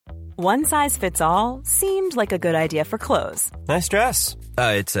One size fits all seemed like a good idea for clothes. Nice dress.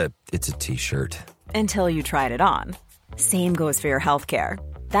 It's a t-shirt. Until you tried it on. Same goes for your healthcare.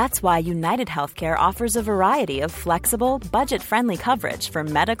 That's why United Healthcare offers a variety of flexible, budget-friendly coverage for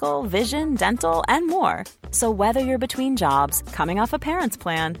medical, vision, dental, and more. So whether you're between jobs, coming off a parent's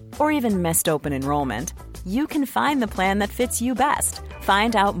plan, or even missed open enrollment, you can find the plan that fits you best.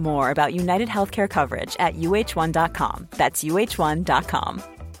 Find out more about United Healthcare coverage at uh1.com. That's uh1.com.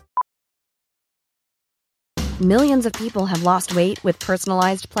 Millions of people have lost weight with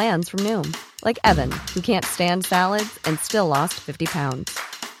personalized plans from Noom. Like Evan, who can't stand salads and still lost 50 pounds.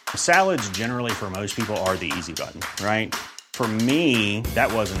 Salads generally for most people are the easy button, right? For me,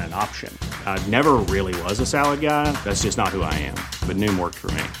 that wasn't an option. I never really was a salad guy. That's just not who I am. But Noom worked for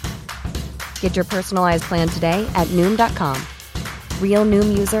me. Get your personalized plan today at Noom.com. Real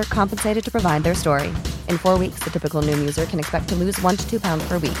Noom user compensated to provide their story. In 4 weeks, the typical Noom user can expect to lose 1 to 2 pounds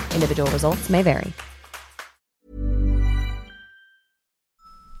per week. Individual results may vary.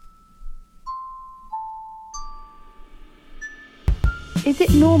 Is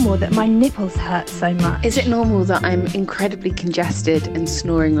it normal that my nipples hurt so much? Is it normal that I'm incredibly congested and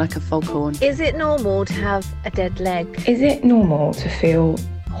snoring like a foghorn? Is it normal to have a dead leg? Is it normal to feel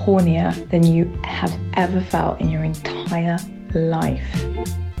hornier than you have ever felt in your entire life?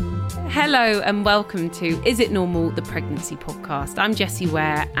 Hello and welcome to Is It Normal? The Pregnancy Podcast. I'm Jessie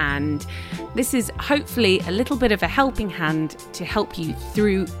Ware and this is hopefully a little bit of a helping hand to help you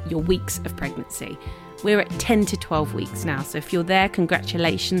through your weeks of pregnancy. We're at 10 to 12 weeks now, so if you're there,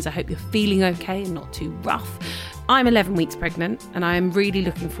 congratulations. I hope you're feeling okay and not too rough. I'm 11 weeks pregnant and I am really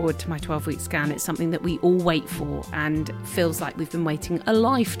looking forward to my 12-week scan. It's something that we all wait for and feels like we've been waiting a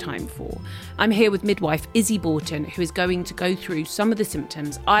lifetime for. I'm here with midwife Izzy Borton, who is going to go through some of the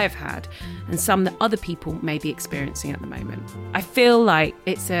symptoms I have had and some that other people may be experiencing at the moment. I feel like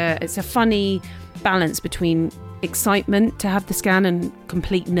it's a funny balance between excitement to have the scan and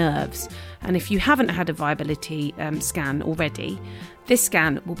complete nerves. And if you haven't had a viability scan already, this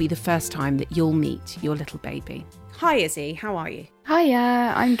scan will be the first time that you'll meet your little baby. Hi Izzy, how are you?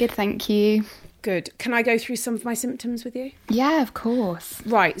 Hiya, I'm good, thank you. Good. Can I go through some of my symptoms with you? Yeah, of course.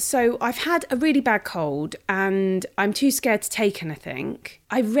 Right, so I've had a really bad cold and I'm too scared to take anything.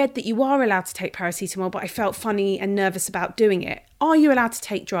 I read that you are allowed to take paracetamol, but I felt funny and nervous about doing it. Are you allowed to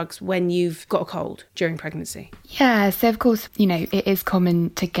take drugs when you've got a cold during pregnancy? Yeah, so of course, it is common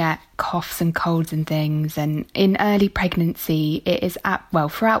to get coughs and colds and things. And in early pregnancy,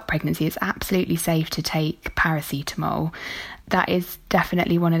 throughout pregnancy, it's absolutely safe to take paracetamol. That is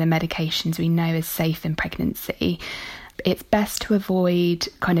definitely one of the medications we know is safe in pregnancy. It's best to avoid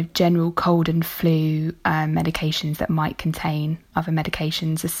kind of general cold and flu medications that might contain other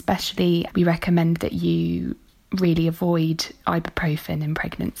medications. Especially, we recommend that you really avoid ibuprofen in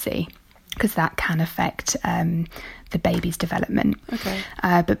pregnancy because that can affect the baby's development. Okay.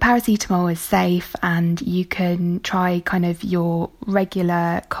 But paracetamol is safe and you can try kind of your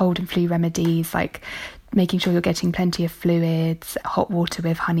regular cold and flu remedies like making sure you're getting plenty of fluids, hot water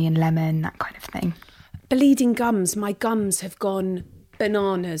with honey and lemon, that kind of thing. Bleeding gums. My gums have gone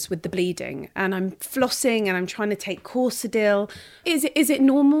bananas with the bleeding and I'm flossing and I'm trying to take Corsadil. Is it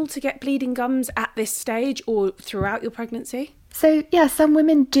normal to get bleeding gums at this stage or throughout your pregnancy? So, yeah, some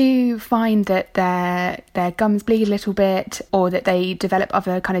women do find that their gums bleed a little bit or that they develop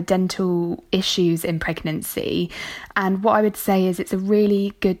other kind of dental issues in pregnancy. And what I would say is it's a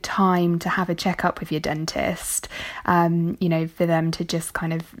really good time to have a checkup with your dentist, for them to just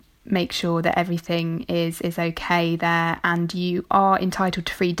kind of make sure that everything is okay there and you are entitled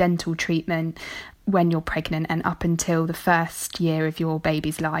to free dental treatment when you're pregnant and up until the first year of your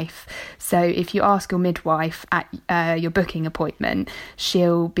baby's life. So if you ask your midwife at your booking appointment,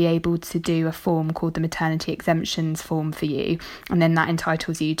 she'll be able to do a form called the maternity exemptions form for you, and then that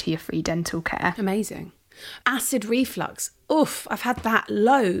entitles you to your free dental care. Amazing. Acid reflux. Oof, I've had that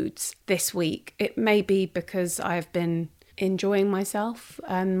loads this week. It may be because I've been enjoying myself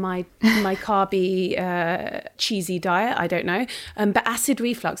and my carby cheesy diet, I don't know, but acid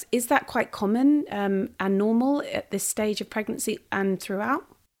reflux, is that quite common and normal at this stage of pregnancy and throughout?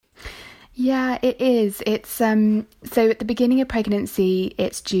 Yeah, it is. It's so at the beginning of pregnancy,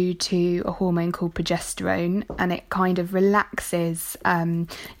 it's due to a hormone called progesterone, and it kind of relaxes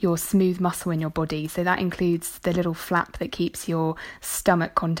your smooth muscle in your body. So that includes the little flap that keeps your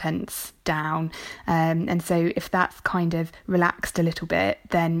stomach contents down. And so if that's kind of relaxed a little bit,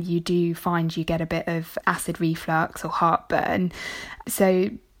 then you do find you get a bit of acid reflux or heartburn. So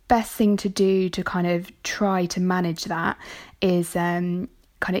best thing to do to kind of try to manage that is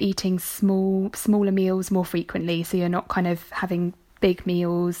kind of eating smaller meals more frequently, so you're not kind of having big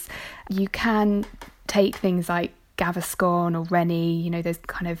meals. You can take things like Gaviscon or Rennie, those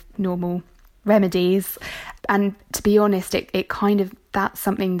kind of normal remedies. And to be honest, it kind of, that's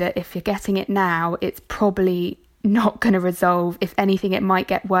something that if you're getting it now, it's probably not going to resolve. If anything, it might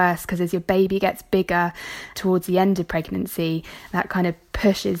get worse, because as your baby gets bigger towards the end of pregnancy, that kind of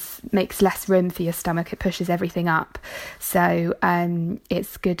makes less room for your stomach. It pushes everything up. So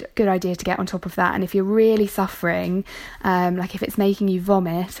it's good idea to get on top of that. And if you're really suffering, like if it's making you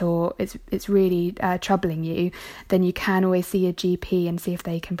vomit or it's really troubling you, then you can always see a GP and see if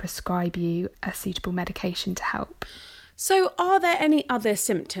they can prescribe you a suitable medication to help. So are there any other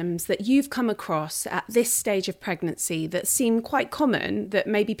symptoms that you've come across at this stage of pregnancy that seem quite common, that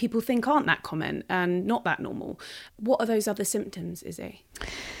maybe people think aren't that common and not that normal? What are those other symptoms, Izzy?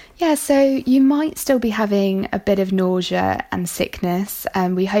 Yeah, so you might still be having a bit of nausea and sickness,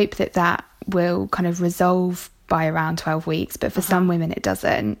 and we hope that will kind of resolve by around 12 weeks, but for some women it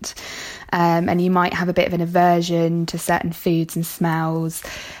doesn't. And you might have a bit of an aversion to certain foods and smells.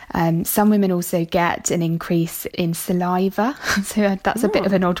 Some women also get an increase in saliva, so that's a bit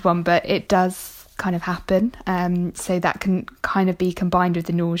of an odd one, but it does kind of happen. So that can kind of be combined with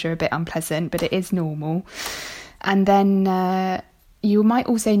the nausea, a bit unpleasant, but it is normal. And then you might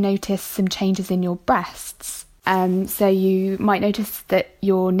also notice some changes in your breasts. So you might notice that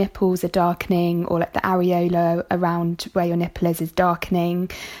your nipples are darkening, or like the areola around where your nipple is darkening,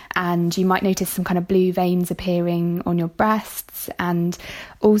 and you might notice some kind of blue veins appearing on your breasts. And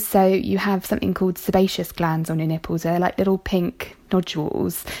also you have something called sebaceous glands on your nipples. They're like little pink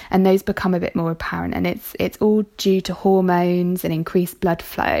nodules, and those become a bit more apparent, and it's all due to hormones and increased blood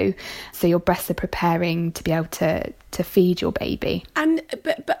flow. So your breasts are preparing to be able to feed your baby. And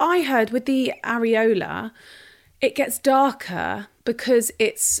but I heard with the areola, it gets darker because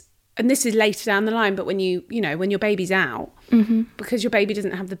it's, and this is later down the line, but when when your baby's out, because your baby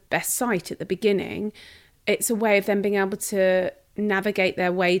doesn't have the best sight at the beginning, it's a way of them being able to navigate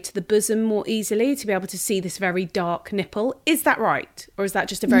their way to the bosom more easily, to be able to see this very dark nipple. Is that right? Or is that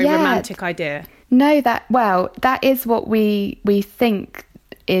just a very romantic idea? No, that is what we think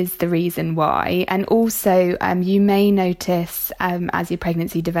is the reason why. And also you may notice as your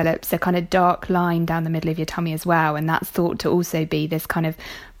pregnancy develops a kind of dark line down the middle of your tummy as well, and that's thought to also be this kind of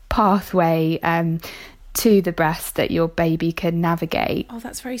pathway to the breast that your baby can navigate. Oh,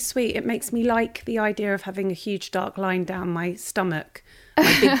 that's very sweet. It makes me like the idea of having a huge dark line down my stomach,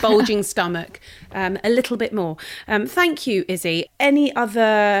 my big bulging stomach, a little bit more. Thank you, Izzy. Any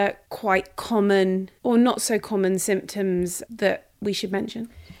other quite common or not so common symptoms that we should mention?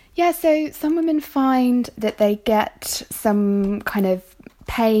 Yeah, so some women find that they get some kind of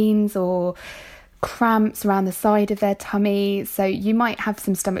pains or cramps around the side of their tummy. So you might have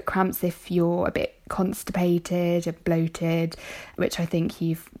some stomach cramps if you're a bit constipated or bloated, which I think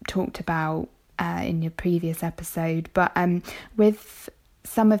you've talked about in your previous episode. But with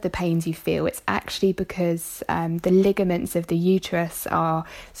some of the pains you feel, it's actually because the ligaments of the uterus are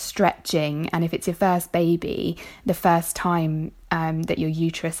stretching, and if it's your first baby, the first time that your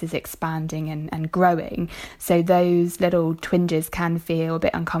uterus is expanding and growing, so those little twinges can feel a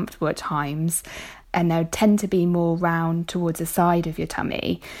bit uncomfortable at times, and they'll tend to be more round towards the side of your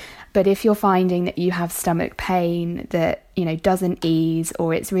tummy. But if you're finding that you have stomach pain that doesn't ease,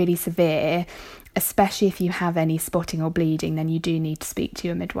 or it's really severe, especially if you have any spotting or bleeding, then you do need to speak to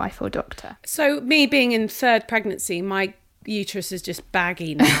your midwife or doctor. So me being in third pregnancy, my uterus is just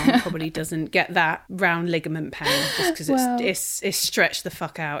baggy now. Probably doesn't get that round ligament pain just because it's stretched the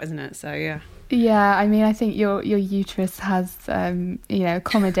fuck out, isn't it? So yeah. Yeah, I mean, I think your uterus has,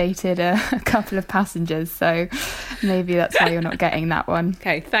 accommodated a couple of passengers, so maybe that's why you're not getting that one.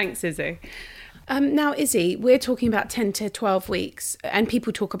 Okay, thanks, Izzy. Now, Izzy, we're talking about 10 to 12 weeks, and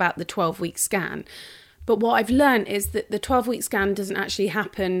people talk about the 12-week scan. But what I've learned is that the 12-week scan doesn't actually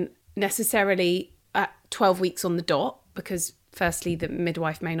happen necessarily at 12 weeks on the dot, because firstly, the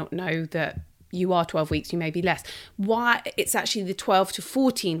midwife may not know that you are 12 weeks, you may be less. Why it's actually the 12 to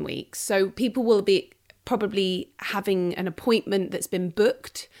 14 weeks. So people will be probably having an appointment that's been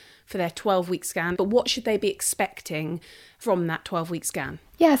booked for their 12-week scan. But what should they be expecting from that 12-week scan?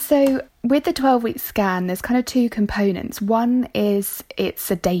 Yeah, so with the 12-week scan, there's kind of two components. One is it's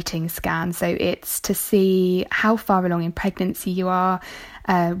a dating scan. So it's to see how far along in pregnancy you are,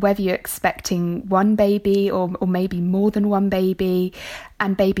 whether you're expecting one baby or maybe more than one baby,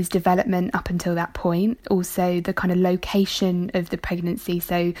 and baby's development up until that point. Also the kind of location of the pregnancy,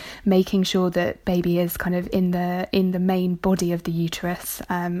 so making sure that baby is kind of in the main body of the uterus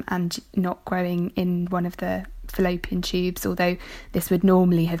and not growing in one of the fallopian tubes, although this would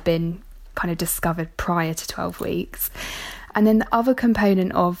normally have been kind of discovered prior to 12 weeks. And then the other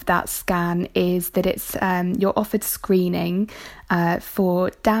component of that scan is that it's you're offered screening for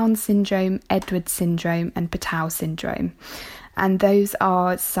Down syndrome, Edwards syndrome and Patau syndrome. And those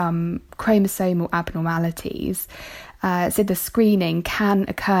are some chromosomal abnormalities. So the screening can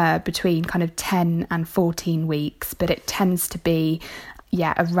occur between kind of 10 and 14 weeks, but it tends to be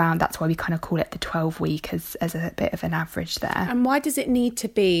around, that's why we kind of call it the 12-week as a bit of an average there. And why does it need to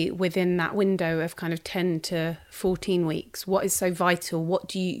be within that window of kind of 10 to 14 weeks? What is so vital?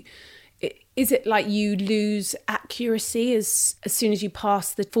 Is it like you lose accuracy as soon as you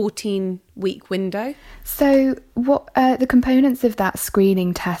pass the 14-week window? So what the components of that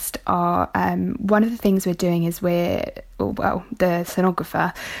screening test are, one of the things we're doing is the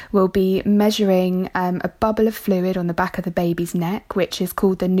sonographer will be measuring a bubble of fluid on the back of the baby's neck, which is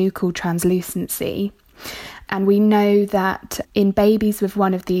called the nuchal translucency. And we know that in babies with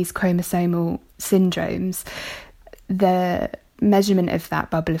one of these chromosomal syndromes, the measurement of that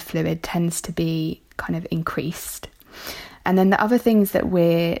bubble of fluid tends to be kind of increased. And then the other things that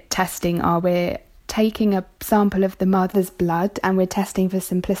we're testing are we're taking a sample of the mother's blood and we're testing for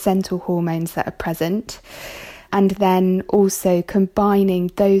some placental hormones that are present, and then also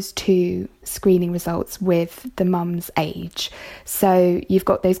combining those two screening results with the mum's age. So you've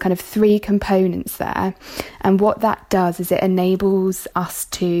got those kind of three components there, and what that does is it enables us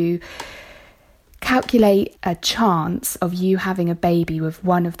to calculate a chance of you having a baby with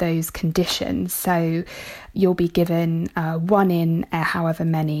one of those conditions. So you'll be given 1 in however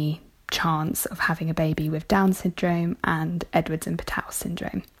many chance of having a baby with Down syndrome and Edwards and Patau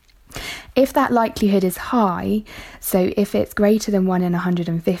syndrome. If that likelihood is high, so if it's greater than 1 in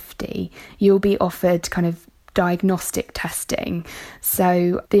 150, you'll be offered kind of diagnostic testing.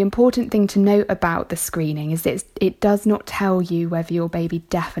 So the important thing to note about the screening is that it does not tell you whether your baby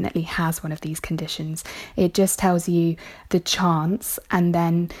definitely has one of these conditions. It just tells you the chance, and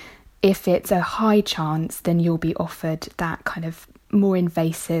then if it's a high chance, then you'll be offered that kind of more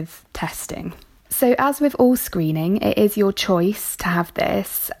invasive testing. So as with all screening, it is your choice to have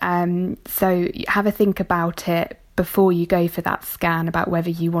this. So have a think about it before you go for that scan about whether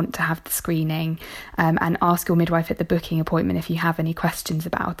you want to have the screening, and ask your midwife at the booking appointment if you have any questions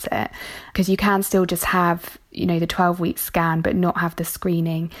about it, because you can still just have the 12-week scan but not have the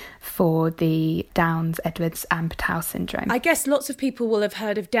screening for the Downs, Edwards and Patau syndrome. I guess lots of people will have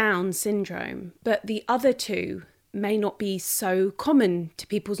heard of Down syndrome, but the other two may not be so common to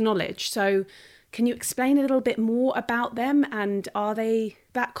people's knowledge. So can you explain a little bit more about them, and are they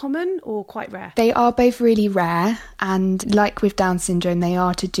that common or quite rare? They are both really rare, and like with Down syndrome, they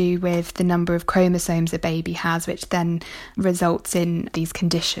are to do with the number of chromosomes a baby has, which then results in these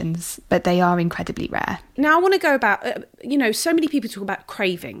conditions, but they are incredibly rare. Now I want to go about, so many people talk about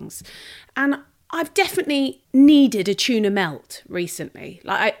cravings, and I've definitely needed a tuna melt recently.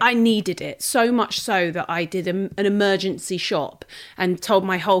 Like I needed it so much so that I did an emergency shop and told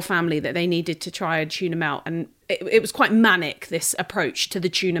my whole family that they needed to try a tuna melt. And it was quite manic, this approach to the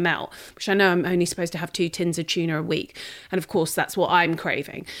tuna melt, which I know I'm only supposed to have 2 tins of tuna a week. And of course, that's what I'm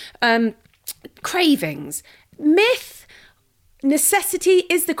craving. Cravings. Myth. Necessity.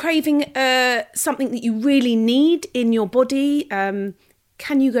 Is the craving something that you really need in your body?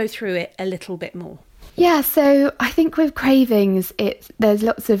 Can you go through it a little bit more? Yeah, so I think with cravings, there's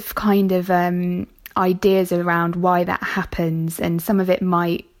lots of kind of ideas around why that happens, and some of it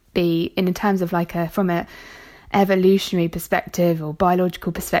might be in terms of from a evolutionary perspective or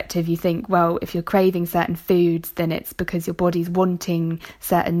biological perspective. You think, well, if you're craving certain foods, then it's because your body's wanting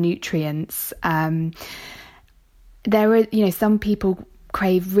certain nutrients. There are, some people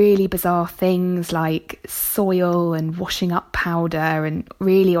crave really bizarre things like soil and washing up powder and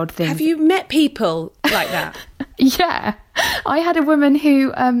really odd things. Have you met people like that? Yeah. I had a woman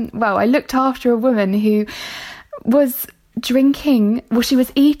who, I looked after a woman who was drinking, she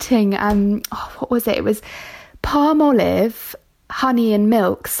was eating, what was it? It was Palmolive, honey and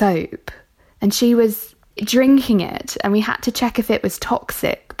milk soap. And she was drinking it, and we had to check if it was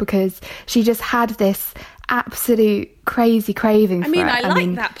toxic because she just had this absolute crazy craving for it. I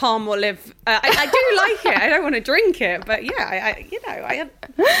like that Palmolive. I do like it. I don't want to drink it, but yeah,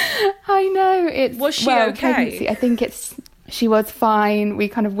 I know. Was she okay? Pregnancy, I think she was fine. We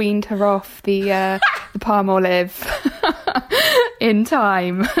kind of weaned her off the Palmolive in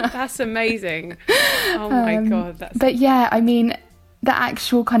time. That's amazing. Oh my God. But yeah, the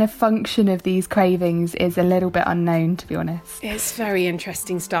actual kind of function of these cravings is a little bit unknown, to be honest. It's very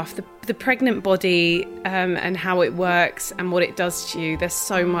interesting stuff. The pregnant body and how it works and what it does to you. There's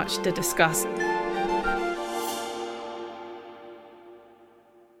so much to discuss.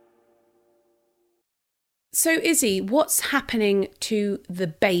 So, Izzy, what's happening to the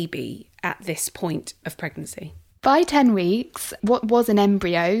baby at this point of pregnancy? By 10 weeks, what was an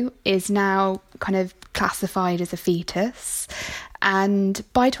embryo is now kind of classified as a fetus. And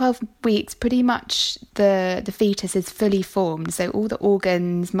by 12 weeks, pretty much the fetus is fully formed. So all the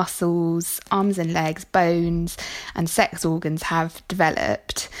organs, muscles, arms and legs, bones and sex organs have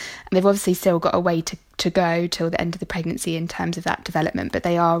developed. And they've obviously still got a way to go till the end of the pregnancy in terms of that development, but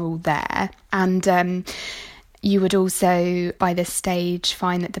they are all there. And you would also, by this stage,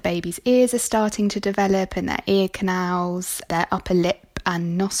 find that the baby's ears are starting to develop and their ear canals, their upper lip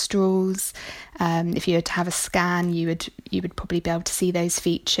and nostrils. If you were to have a scan, you would probably be able to see those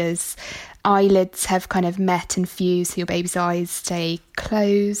features. Eyelids have kind of met and fused, so your baby's eyes stay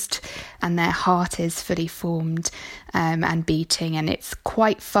closed and their heart is fully formed and beating, and it's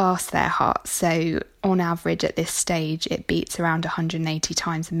quite fast, their heart. So on average at this stage it beats around 180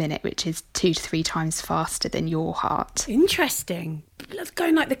 times a minute, which is 2 to 3 times faster than your heart. Interesting. It's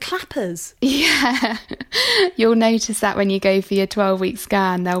going like the clappers. Yeah. You'll notice that when you go for your 12-week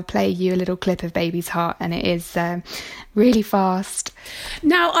scan, they'll play you a little clip of baby's heart, and it is really fast.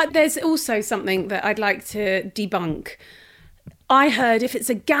 Now, there's also something that I'd like to debunk. I heard if it's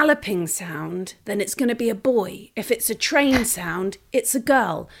a galloping sound, then it's going to be a boy. If it's a train sound, it's a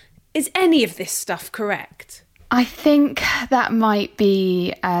girl. Is any of this stuff correct? I think that might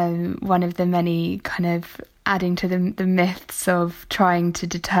be one of the many kind of adding to the myths of trying to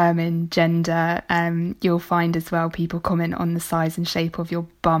determine gender. You'll find as well people comment on the size and shape of your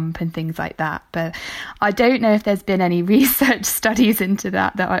bump and things like that. But I don't know if there's been any research studies into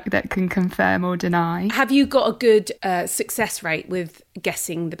that can confirm or deny. Have you got a good success rate with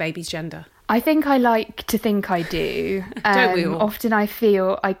guessing the baby's gender? I think I like to think I do. Don't we all? Often I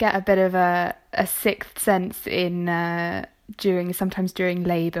feel I get a bit of a sixth sense sometimes during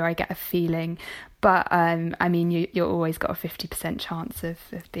labour. I get a feeling. But, I mean, you're always got a 50% chance of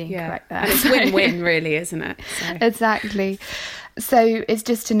being correct there. And it's win-win, really, isn't it? So. Exactly. So it's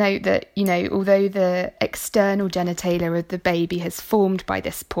just to note that, although the external genitalia of the baby has formed by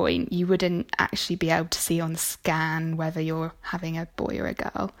this point, you wouldn't actually be able to see on the scan whether you're having a boy or a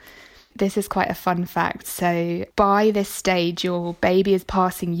girl. This is quite a fun fact. So by this stage, your baby is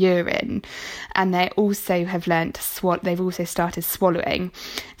passing urine, and they also have learnt to swallow. They've also started swallowing.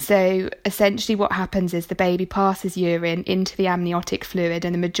 So essentially what happens is the baby passes urine into the amniotic fluid,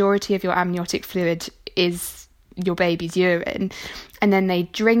 and the majority of your amniotic fluid is your baby's urine. And then they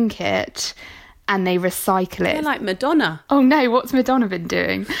drink it and they recycle it. They're like Madonna. Oh no, what's Madonna been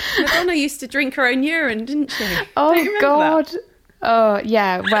doing? Madonna used to drink her own urine, didn't she? Oh God. That? Oh,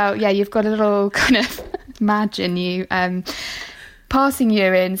 yeah. Well, yeah, you've got a little kind of, imagine you passing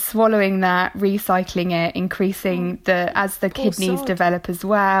urine, swallowing that, recycling it, increasing as the kidneys develop as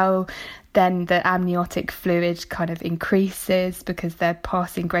well. Then the amniotic fluid kind of increases because they're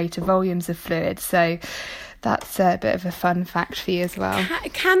passing greater volumes of fluid. So that's a bit of a fun fact for you as well.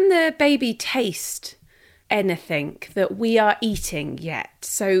 Can the baby taste anything that we are eating yet?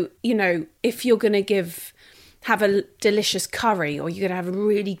 So, if you're going to have a delicious curry, or you're going to have a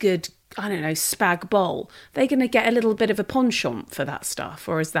really good, spag bowl, they're going to get a little bit of a penchant for that stuff,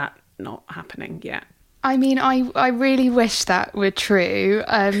 or is that not happening yet? I mean, I really wish that were true.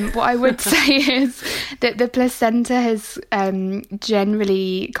 What I would say is that the placenta has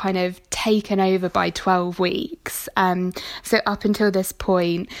generally kind of taken over by 12 weeks. So up until this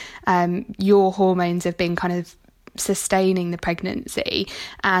point, your hormones have been kind of sustaining the pregnancy,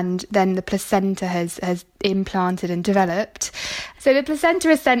 and then the placenta has implanted and developed. So the placenta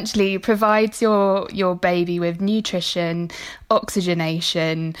essentially provides your baby with nutrition,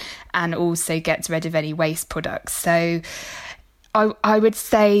 oxygenation, and also gets rid of any waste products. So I would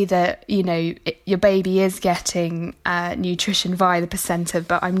say that your baby is getting nutrition via the placenta,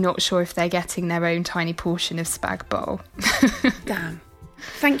 but I'm not sure if they're getting their own tiny portion of spag bowl. Damn.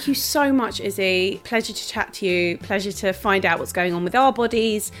 Thank you so much, Izzy. Pleasure to chat to you. Pleasure to find out what's going on with our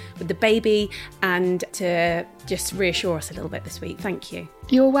bodies, with the baby, and to just reassure us a little bit this week. Thank you.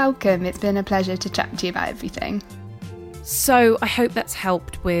 You're welcome. It's been a pleasure to chat to you about everything. So I hope that's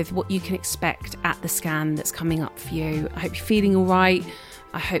helped with what you can expect at the scan that's coming up for you. I hope you're feeling all right.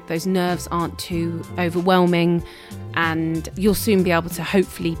 I hope those nerves aren't too overwhelming, and you'll soon be able to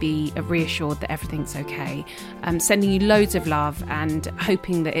hopefully be reassured that everything's okay. Sending you loads of love and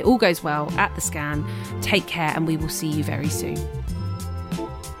hoping that it all goes well at the scan. Take care, and we will see you very soon.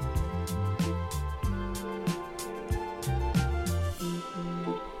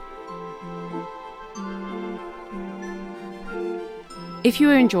 If you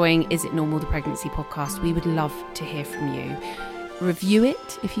are enjoying Is It Normal, the Pregnancy Podcast, we would love to hear from you. review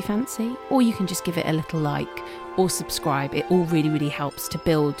it if you fancy, or you can just give it a little like or subscribe. It all really, really helps to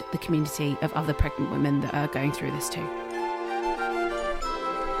build the community of other pregnant women that are going through this too.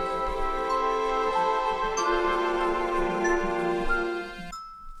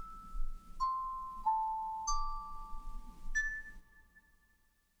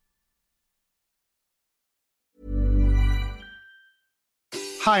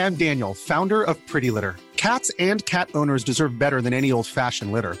 Hi, I'm Daniel, founder of Pretty Litter. Cats and cat owners deserve better than any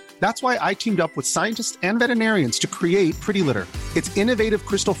old-fashioned litter. That's why I teamed up with scientists and veterinarians to create Pretty Litter. Its innovative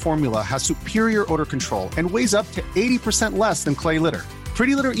crystal formula has superior odor control and weighs up to 80% less than clay litter.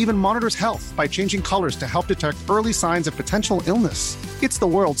 Pretty Litter even monitors health by changing colors to help detect early signs of potential illness. It's the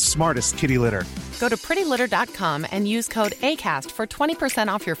world's smartest kitty litter. Go to prettylitter.com and use code ACAST for 20%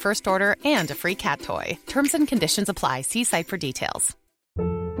 off your first order and a free cat toy. Terms and conditions apply. See site for details.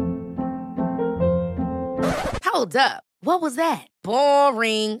 Hold up. What was that?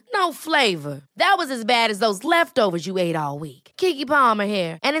 Boring. No flavor. That was as bad as those leftovers you ate all week. Keke Palmer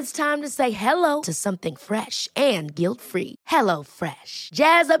here, and it's time to say hello to something fresh and guilt-free. Hello Fresh.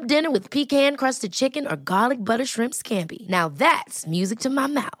 Jazz up dinner with pecan-crusted chicken or garlic butter shrimp scampi. Now that's music to my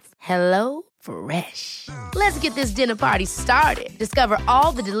mouth. Hello Fresh. Let's get this dinner party started. Discover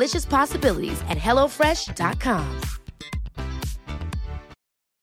all the delicious possibilities at HelloFresh.com.